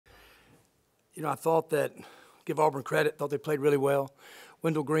I thought that, give Auburn credit, thought they played really well.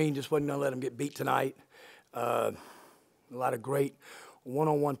 Wendell Green just wasn't going to let them get beat tonight. A lot of great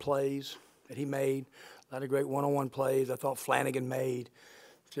one-on-one plays that he made, a lot of great one-on-one plays I thought Flanagan made.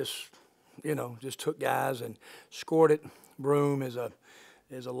 Just took guys and scored it. Broom is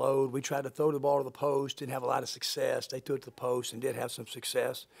a load. We tried to throw the ball to the post, didn't have a lot of success. They threw it to the post and did have some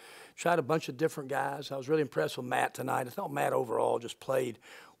success. Tried a bunch of different guys. I was really impressed with Matt tonight. I thought Matt overall just played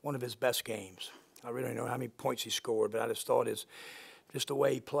one of his best games. I really don't know how many points he scored, but I just thought just the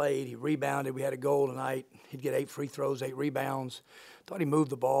way he played. He rebounded. We had a goal tonight. He'd get 8 free throws, 8 rebounds. Thought he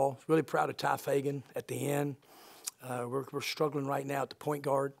moved the ball. Really proud of Ty Fagan at the end. We're struggling right now at the point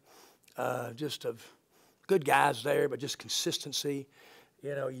guard. Just of good guys there, but just consistency.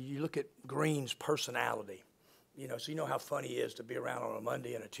 You look at Green's personality. So you know how funny he is to be around on a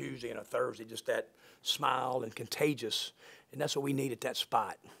Monday and a Tuesday and a Thursday, just that smile and contagious. And that's what we need at that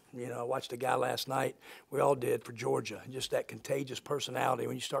spot. I watched a guy last night, we all did, for Georgia, just that contagious personality.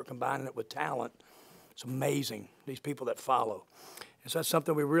 When you start combining it with talent, it's amazing, these people that follow. And so that's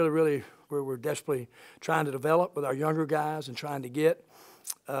something we're desperately trying to develop with our younger guys and trying to get.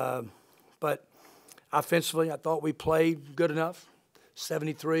 But offensively, I thought we played good enough.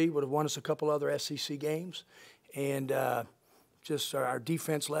 73 would have won us a couple other SEC games. And just our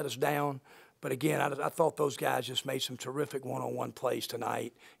defense let us down. But again, I thought those guys just made some terrific one-on-one plays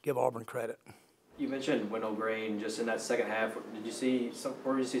tonight. Give Auburn credit. You mentioned Wendell Green just in that second half. Where did you see some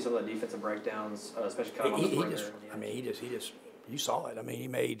of the defensive breakdowns, especially kind of on the perimeter? You saw it. He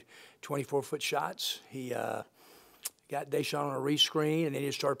made 24-foot shots. He got Deshaun on a rescreen, and then he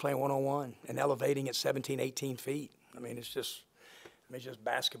just started playing one-on-one and elevating at 17, 18 feet. It's just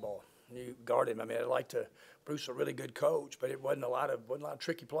basketball. You guard him. I'd like to. Bruce is a really good coach, but it wasn't a lot of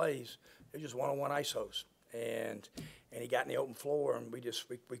tricky plays. It was just one-on-one ISOs, and he got in the open floor, and we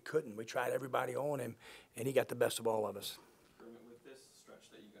couldn't. We tried everybody on him, and he got the best of all of us. With this stretch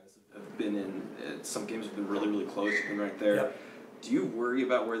that you guys have been in, some games have been really, really close. You've been right there. Yep. Do you worry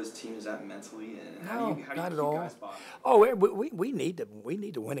about where this team is at mentally, and how do you not keep at all. Guys bottom? Oh, we need to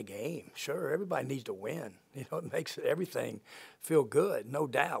win a game. Sure, everybody needs to win. It makes everything feel good, no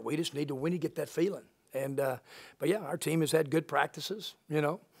doubt. We just need to win to get that feeling. And but yeah, our team has had good practices. We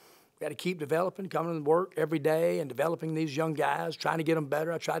got to keep developing, coming to work every day, and developing these young guys, trying to get them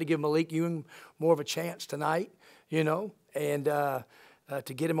better. I tried to give Malik Ewing more of a chance tonight. And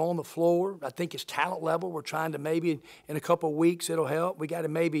to get him on the floor. I think his talent level, we're trying to maybe in a couple of weeks it'll help. We got to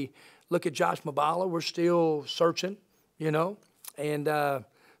maybe look at Josh Mabala. We're still searching, and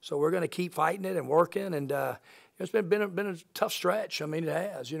so we're going to keep fighting it and working. And it's been a tough stretch. It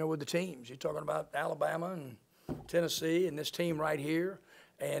has, with the teams. You're talking about Alabama and Tennessee and this team right here,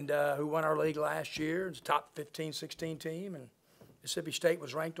 and who won our league last year. It's a top 15, 16 team, and Mississippi State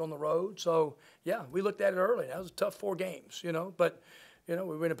was ranked on the road. So, yeah, we looked at it early. That was a tough 4 games, but – we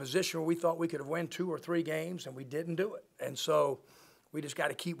were in a position where we thought we could have won 2 or 3 games, and we didn't do it. And so we just got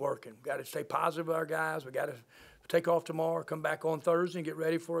to keep working. Got to stay positive with our guys. We got to take off tomorrow, come back on Thursday, and get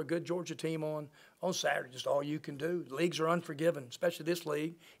ready for a good Georgia team on Saturday. Just all you can do. The leagues are unforgiving, especially this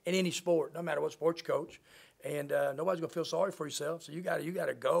league, in any sport, no matter what sport you coach. And nobody's going to feel sorry for yourself. So you got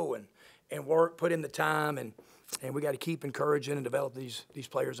to go and work, put in the time, and we got to keep encouraging and develop these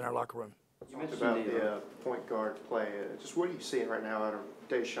players in our locker room. You mentioned about the point guard play. Just what are you seeing right now out of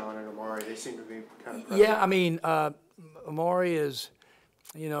Deshaun and Amari? They seem to be kind of present. Yeah, Amari is,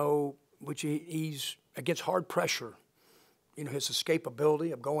 which he's against hard pressure. His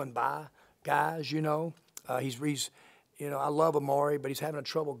escapability of going by guys. He's I love Amari, but he's having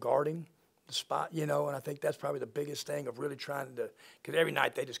trouble guarding the spot. And I think that's probably the biggest thing of really trying to, because every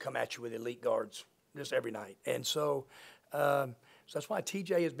night they just come at you with elite guards, just every night, and so. So that's why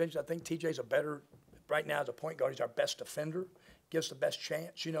TJ has been. I think TJ's right now as a point guard, he's our best defender, gives the best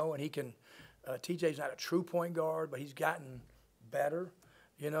chance, and he can. TJ's not a true point guard, but he's gotten better,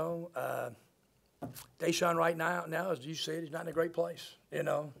 Deshaun right now, as you said, he's not in a great place, and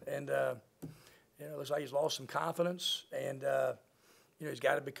it looks like he's lost some confidence, and he's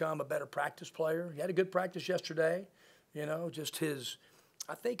got to become a better practice player. He had a good practice yesterday, just his.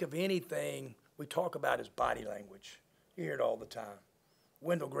 I think of anything we talk about his body language. You hear it all the time.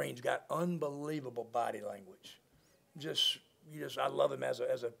 Wendell Green's got unbelievable body language. I love him as an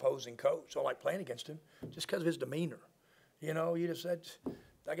opposing coach. So I like playing against him just because of his demeanor. You just said,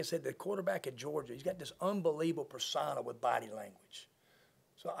 like I said, the quarterback at Georgia, he's got this unbelievable persona with body language.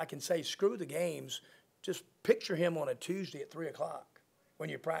 So I can say, screw the games. Just picture him on a Tuesday at 3 o'clock when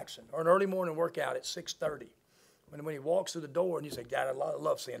you're practicing, or an early morning workout at 6:30. When he walks through the door and you say, God, I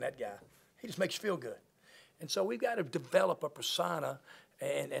love seeing that guy. He just makes you feel good. And so we've got to develop a persona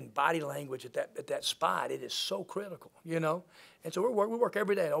and body language at that spot. It is so critical, you know. And so we work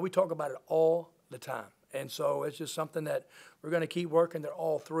every day. We talk about it all the time. And so it's just something that we're going to keep working. They're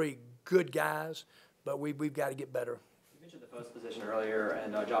all three good guys, but we've got to get better. You mentioned the post position earlier,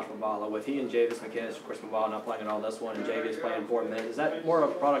 and Josh Mabala, with he and Javis McInnes, of course, Mabala not playing in all this one, and Javis playing 4 minutes. Is that more of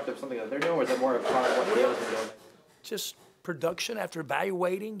a product of something that they're doing, or is that more of a product of what Dale's been doing? Just production after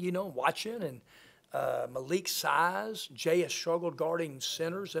evaluating, you know, watching, and Malik's size. Jay has struggled guarding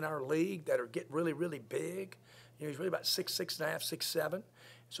centers in our league that are getting really, really big. You know, he's really about 6'6.5", 6'7".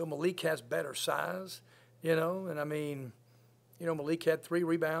 So Malik has better size, you know, and I mean, you know, Malik had 3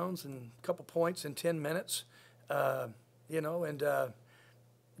 rebounds and a couple points in 10 minutes, you know, and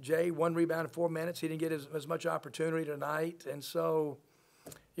Jay, 1 rebound in 4 minutes. He didn't get as much opportunity tonight. And so,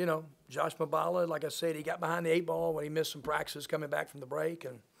 you know, Josh Mabala, like I said, he got behind the 8 ball when he missed some practices coming back from the break.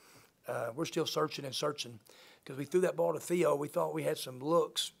 And we're still searching and searching because we threw that ball to Theo. We thought we had some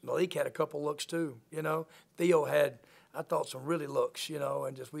looks. Malik had a couple looks too, you know. Theo had, I thought, some really looks, you know,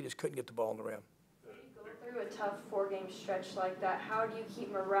 and we just couldn't get the ball in the rim. When you go through a tough 4-game stretch like that, how do you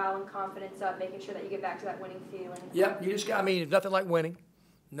keep morale and confidence up, making sure that you get back to that winning feeling? Yeah, you just got, I mean, nothing like winning.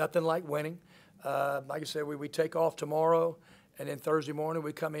 Nothing like winning. Like I said, we take off tomorrow, and then Thursday morning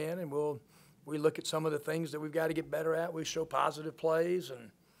we come in and we look at some of the things that we've got to get better at. We show positive plays and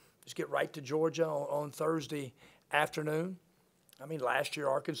just get right to Georgia on Thursday afternoon. I mean, last year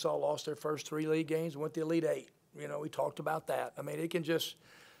Arkansas lost their first 3 league games and went to the Elite 8. You know, we talked about that. I mean, it can just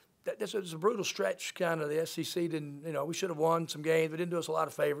this is a brutal stretch. Kind of the SEC didn't. You know, we should have won some games. They didn't do us a lot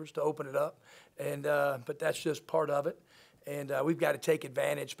of favors to open it up, and but that's just part of it. And we've got to take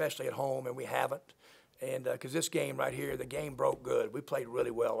advantage, especially at home, and we haven't. And because this game right here, the game broke good. We played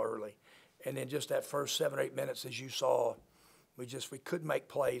really well early, and then just that first 7 or 8 minutes, as you saw, we couldn't make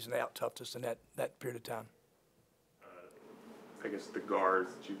plays, and they out-toughed us in that period of time. I guess the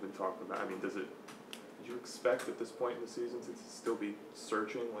guards that you've been talking about. I mean, did you expect at this point in the season to still be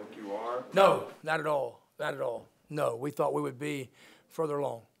searching like you are? No, not at all. Not at all. No, we thought we would be further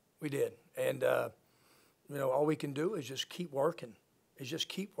along. We did, and you know, all we can do is just keep working.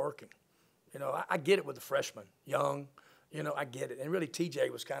 You know, I get it with the freshmen, young. You know, I get it, and really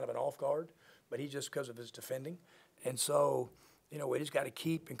TJ was kind of an off guard, but he just because of his defending, and so you know, we just got to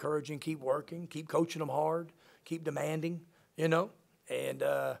keep encouraging, keep working, keep coaching them hard, keep demanding. You know, and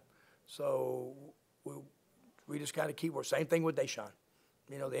so we just got to keep working. Same thing with Deshaun.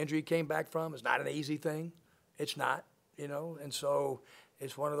 You know, the injury he came back from is not an easy thing. It's not, you know, and so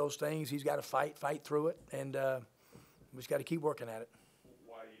it's one of those things he's got to fight through it, and we just got to keep working at it.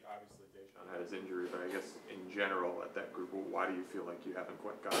 Why do you, obviously Deshaun had his injury, but I guess in general at that group, why do you feel like you haven't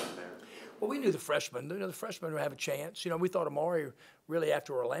quite gotten there? Well, we knew the freshmen would have a chance. You know, we thought Amari really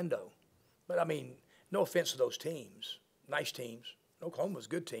after Orlando, but I mean, no offense to those teams. Nice teams. Oklahoma's a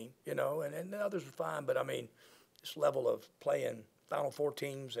good team, you know, and the others were fine. But, I mean, this level of playing Final Four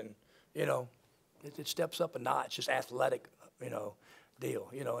teams and, you know, it steps up a notch, just athletic, you know, deal,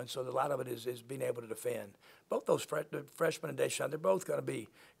 you know. And so a lot of it is being able to defend. Both those freshmen and Deshaun, they're both going to be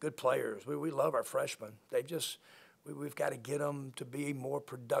good players. We love our freshmen. They've just we've got to get them to be more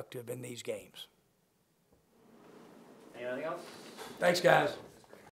productive in these games. Anything else? Thanks, guys.